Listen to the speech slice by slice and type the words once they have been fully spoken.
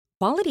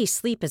Quality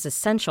sleep is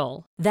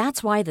essential.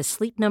 That's why the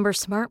Sleep Number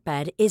Smart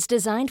Bed is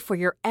designed for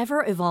your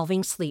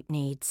ever-evolving sleep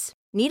needs.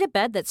 Need a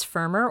bed that's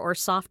firmer or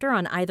softer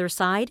on either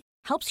side?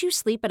 Helps you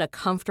sleep at a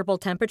comfortable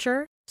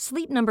temperature?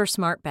 Sleep Number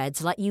Smart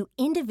Beds let you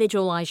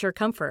individualize your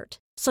comfort,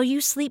 so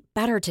you sleep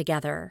better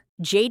together.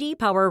 J.D.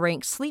 Power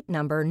ranks Sleep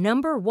Number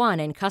number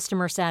 1 in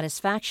customer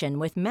satisfaction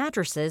with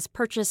mattresses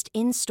purchased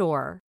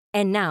in-store.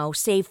 And now,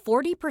 save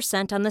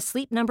 40% on the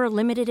Sleep Number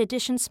Limited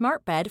Edition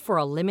Smart Bed for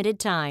a limited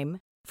time.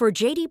 For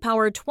J.D.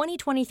 Power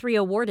 2023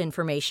 award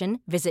information,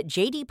 visit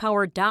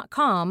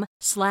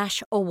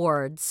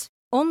jdpower.com/awards.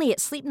 Only at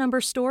Sleep Number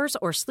stores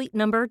or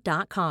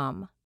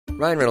sleepnumber.com.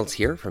 Ryan Reynolds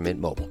here from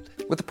Mint Mobile.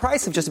 With the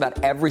price of just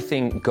about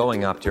everything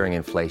going up during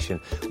inflation,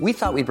 we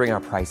thought we'd bring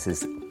our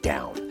prices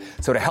down.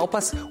 So to help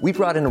us, we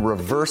brought in a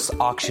reverse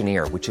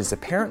auctioneer, which is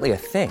apparently a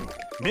thing.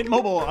 Mint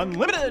Mobile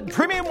Unlimited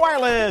Premium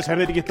Wireless. How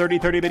to get 30,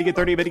 30, bit to get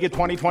 30, bit to get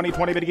 20, 20,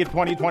 20, bit to get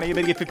 20, 20,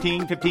 bit to get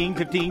 15, 15,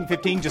 15,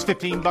 15, just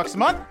 $15 a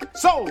month?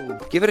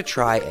 Sold! Give it a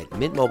try at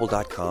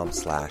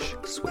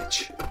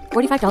mintmobile.com/switch.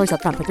 $45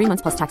 up front for 3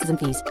 months plus taxes and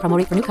fees. Promo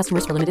rate for new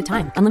customers for limited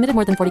time. Unlimited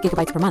more than 40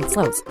 gigabytes per month.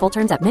 Slows full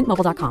terms at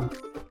mintmobile.com.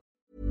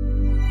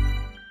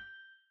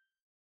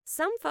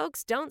 Some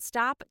folks don't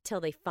stop till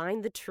they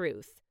find the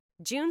truth.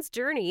 June's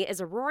Journey is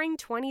a roaring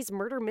 20s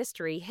murder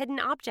mystery hidden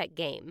object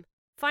game.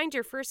 Find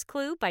your first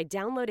clue by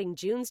downloading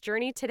June's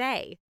Journey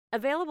today.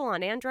 Available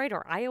on Android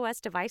or iOS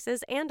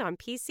devices and on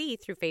PC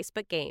through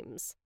Facebook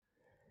Games.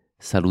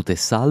 Salute e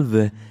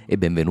salve e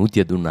benvenuti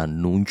ad un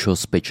annuncio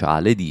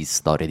speciale di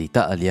Storia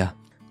d'Italia.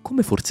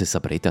 Come forse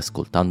saprete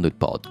ascoltando il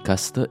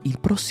podcast, il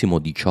prossimo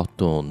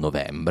 18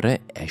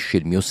 novembre esce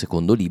il mio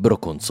secondo libro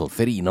con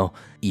Solferino,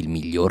 Il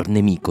miglior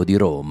nemico di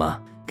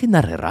Roma, che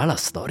narrerà la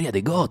storia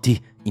dei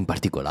Goti, in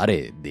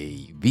particolare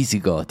dei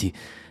Visigoti,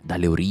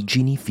 dalle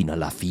origini fino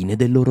alla fine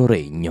del loro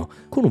regno,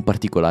 con un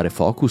particolare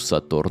focus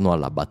attorno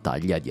alla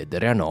battaglia di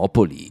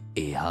Adrianopoli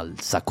e al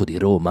sacco di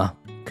Roma.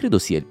 Credo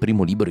sia il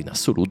primo libro in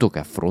assoluto che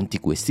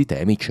affronti questi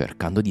temi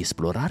cercando di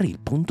esplorare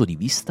il punto di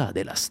vista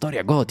della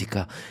storia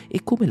gotica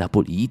e come la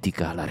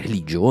politica, la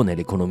religione e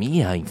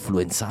l'economia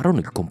influenzarono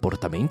il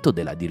comportamento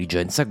della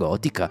dirigenza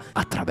gotica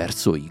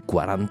attraverso i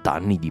 40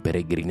 anni di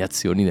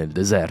peregrinazioni nel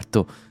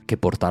deserto che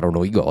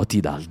portarono i Goti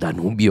dal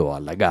Danubio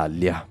alla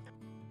Gallia.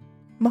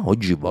 Ma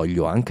oggi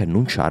voglio anche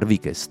annunciarvi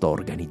che sto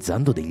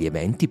organizzando degli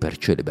eventi per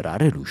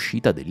celebrare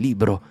l'uscita del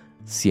libro,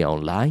 sia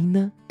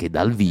online che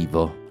dal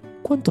vivo.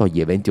 Quanto agli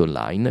eventi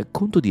online,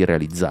 conto di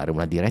realizzare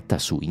una diretta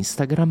su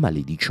Instagram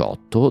alle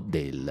 18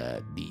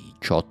 del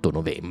 18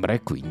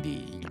 novembre,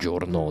 quindi il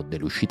giorno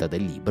dell'uscita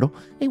del libro,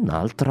 e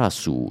un'altra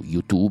su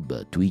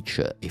YouTube,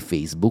 Twitch e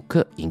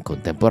Facebook in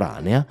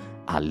contemporanea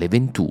alle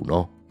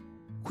 21.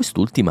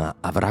 Quest'ultima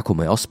avrà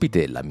come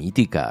ospite la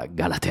mitica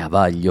Galatea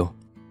Vaglio.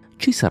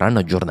 Ci saranno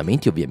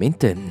aggiornamenti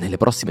ovviamente nelle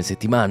prossime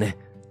settimane.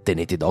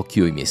 Tenete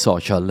d'occhio i miei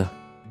social.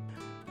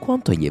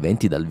 Quanto agli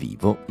eventi dal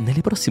vivo, nelle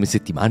prossime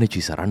settimane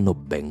ci saranno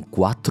ben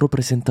 4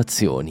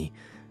 presentazioni,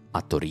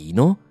 a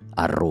Torino,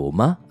 a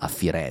Roma, a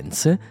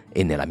Firenze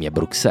e nella mia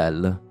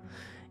Bruxelles.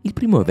 Il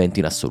primo evento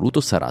in assoluto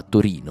sarà a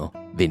Torino,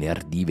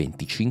 venerdì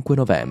 25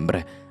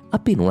 novembre,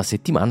 appena una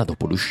settimana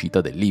dopo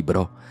l'uscita del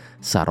libro.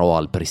 Sarò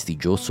al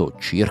prestigioso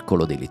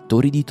Circolo dei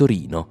Lettori di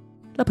Torino.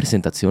 La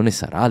presentazione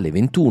sarà alle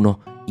 21,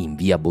 in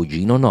via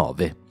Bogino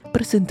 9.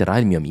 Presenterà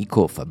il mio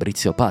amico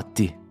Fabrizio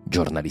Patti,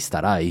 giornalista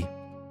Rai.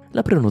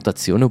 La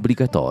prenotazione è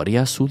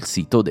obbligatoria sul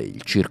sito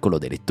del Circolo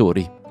dei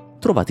Lettori.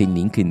 Trovate il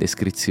link in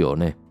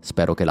descrizione.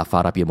 Spero che la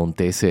Fara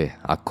piemontese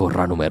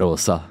accorra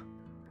numerosa.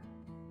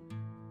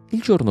 Il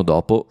giorno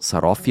dopo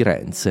sarò a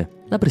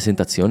Firenze. La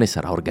presentazione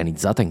sarà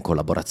organizzata in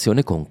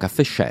collaborazione con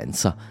Caffè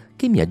Scienza,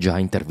 che mi ha già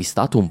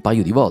intervistato un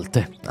paio di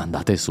volte.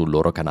 Andate sul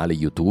loro canale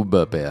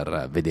YouTube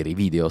per vedere i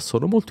video,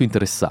 sono molto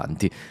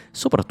interessanti,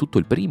 soprattutto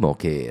il primo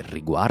che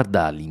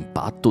riguarda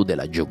l'impatto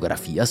della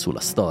geografia sulla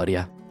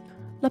storia.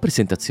 La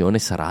presentazione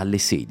sarà alle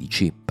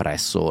 16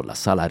 presso la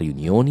sala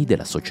riunioni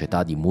della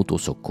Società di Mutuo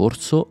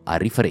Soccorso a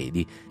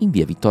Rifredi, in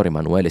via Vittorio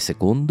Emanuele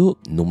II,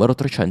 numero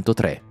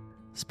 303.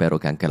 Spero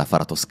che anche la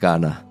Fara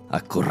toscana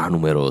accorra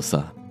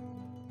numerosa.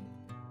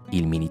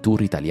 Il mini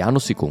tour italiano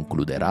si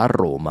concluderà a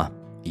Roma.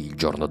 Il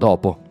giorno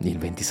dopo, il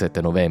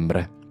 27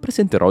 novembre,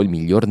 presenterò Il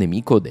miglior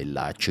nemico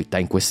della città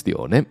in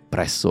questione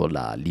presso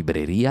la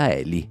libreria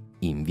Eli,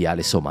 in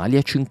viale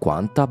Somalia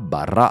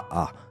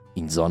 50/A,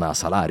 in zona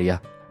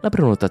Salaria. La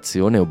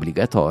prenotazione è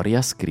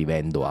obbligatoria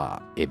scrivendo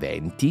a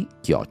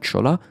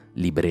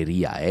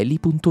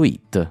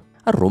eventi@libreriaeli.it.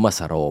 A Roma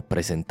sarò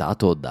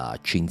presentato da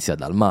Cinzia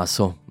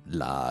Dalmaso,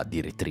 la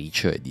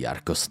direttrice di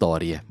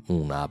Archeostorie,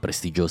 una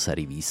prestigiosa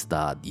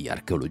rivista di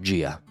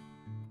archeologia.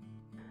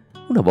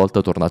 Una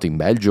volta tornato in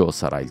Belgio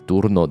sarà il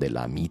turno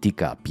della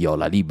mitica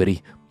Piola Libri,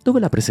 dove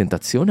la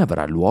presentazione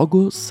avrà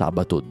luogo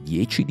sabato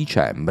 10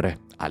 dicembre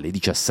alle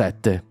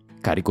 17.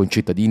 Cari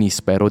concittadini,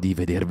 spero di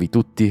vedervi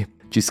tutti.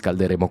 Ci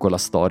scalderemo con la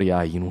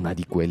storia in una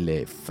di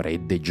quelle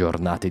fredde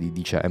giornate di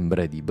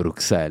dicembre di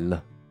Bruxelles.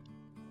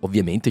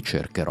 Ovviamente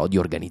cercherò di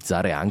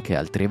organizzare anche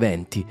altri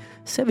eventi.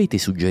 Se avete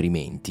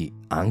suggerimenti,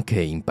 anche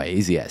in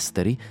paesi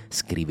esteri,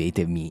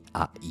 scrivetemi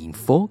a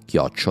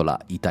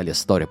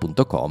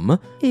info@italiastoria.com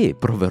e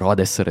proverò ad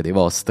essere dei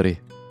vostri.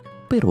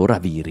 Per ora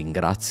vi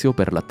ringrazio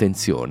per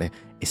l'attenzione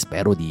e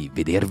spero di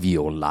vedervi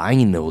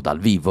online o dal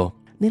vivo.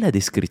 Nella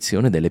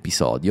descrizione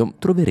dell'episodio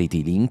troverete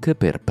i link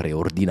per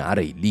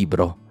preordinare il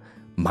libro.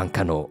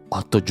 Mancano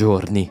 8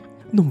 giorni.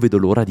 Non vedo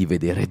l'ora di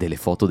vedere delle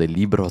foto del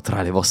libro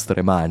tra le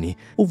vostre mani,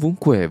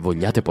 ovunque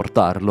vogliate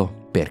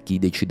portarlo. Per chi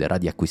deciderà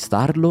di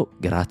acquistarlo,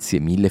 grazie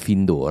mille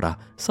fin d'ora.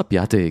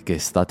 Sappiate che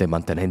state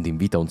mantenendo in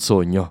vita un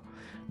sogno.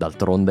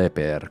 D'altronde,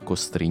 per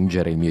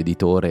costringere il mio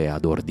editore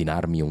ad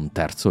ordinarmi un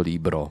terzo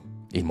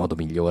libro, il modo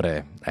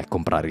migliore è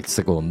comprare il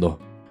secondo.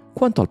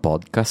 Quanto al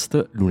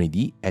podcast,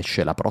 lunedì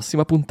esce la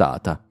prossima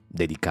puntata,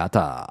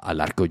 dedicata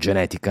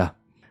all'archeogenetica.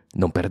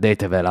 Non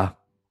perdetevela!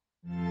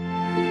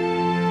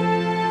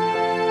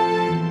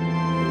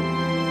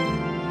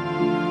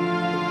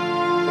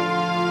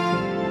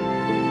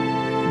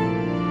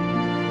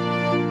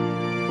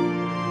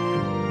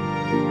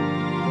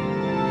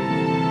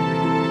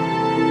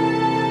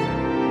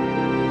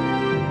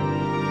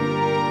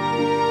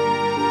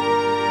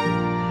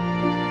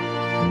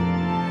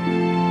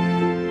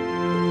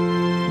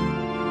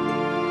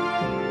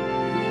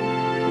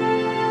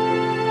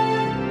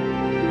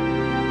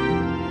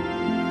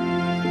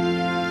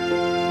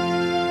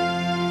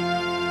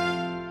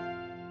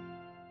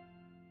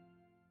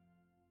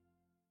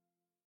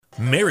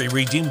 Mary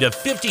redeemed a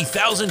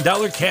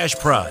 $50,000 cash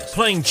prize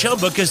playing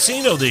Chumba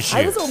Casino this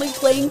year. I was only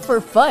playing for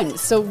fun,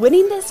 so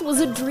winning this was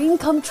a dream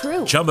come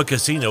true. Chumba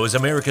Casino is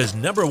America's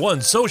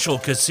 #1 social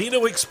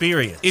casino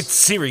experience. It's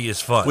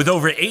serious fun. With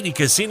over 80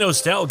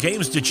 casino-style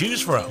games to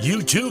choose from,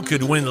 you too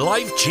could win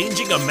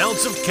life-changing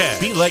amounts of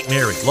cash. Be like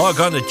Mary. Log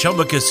on to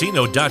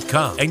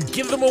ChumbaCasino.com and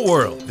give them a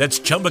whirl.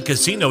 That's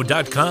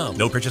ChumbaCasino.com.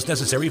 No purchase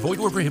necessary. Void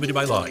where prohibited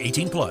by law.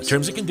 18 plus.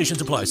 Terms and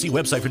conditions apply. See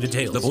website for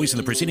details. The voice in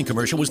the preceding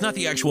commercial was not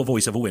the actual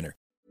voice of a winner.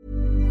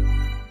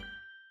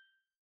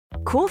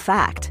 Cool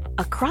fact,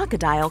 a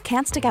crocodile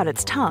can't stick out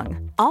its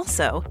tongue.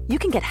 Also, you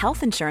can get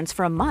health insurance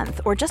for a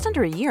month or just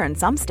under a year in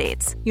some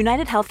states.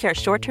 United Healthcare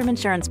short-term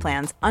insurance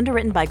plans,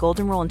 underwritten by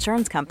Golden Rule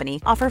Insurance Company,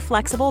 offer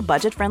flexible,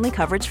 budget-friendly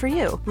coverage for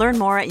you. Learn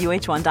more at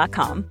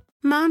UH1.com.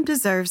 Mom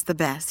deserves the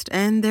best,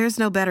 and there's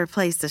no better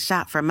place to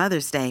shop for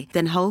Mother's Day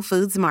than Whole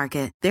Foods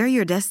Market. They're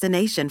your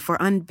destination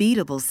for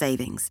unbeatable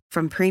savings,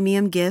 from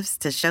premium gifts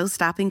to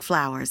show-stopping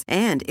flowers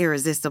and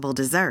irresistible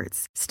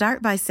desserts.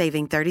 Start by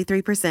saving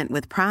 33%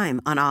 with Prime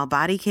on all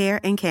body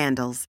care and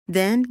candles.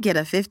 Then get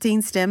a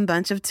 15-stem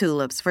bunch of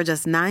tulips for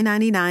just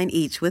 $9.99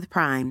 each with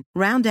Prime.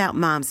 Round out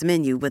Mom's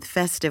menu with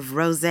festive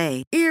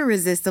rosé,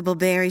 irresistible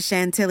berry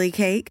chantilly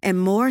cake,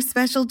 and more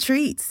special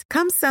treats.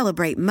 Come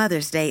celebrate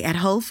Mother's Day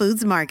at Whole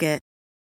Foods Market.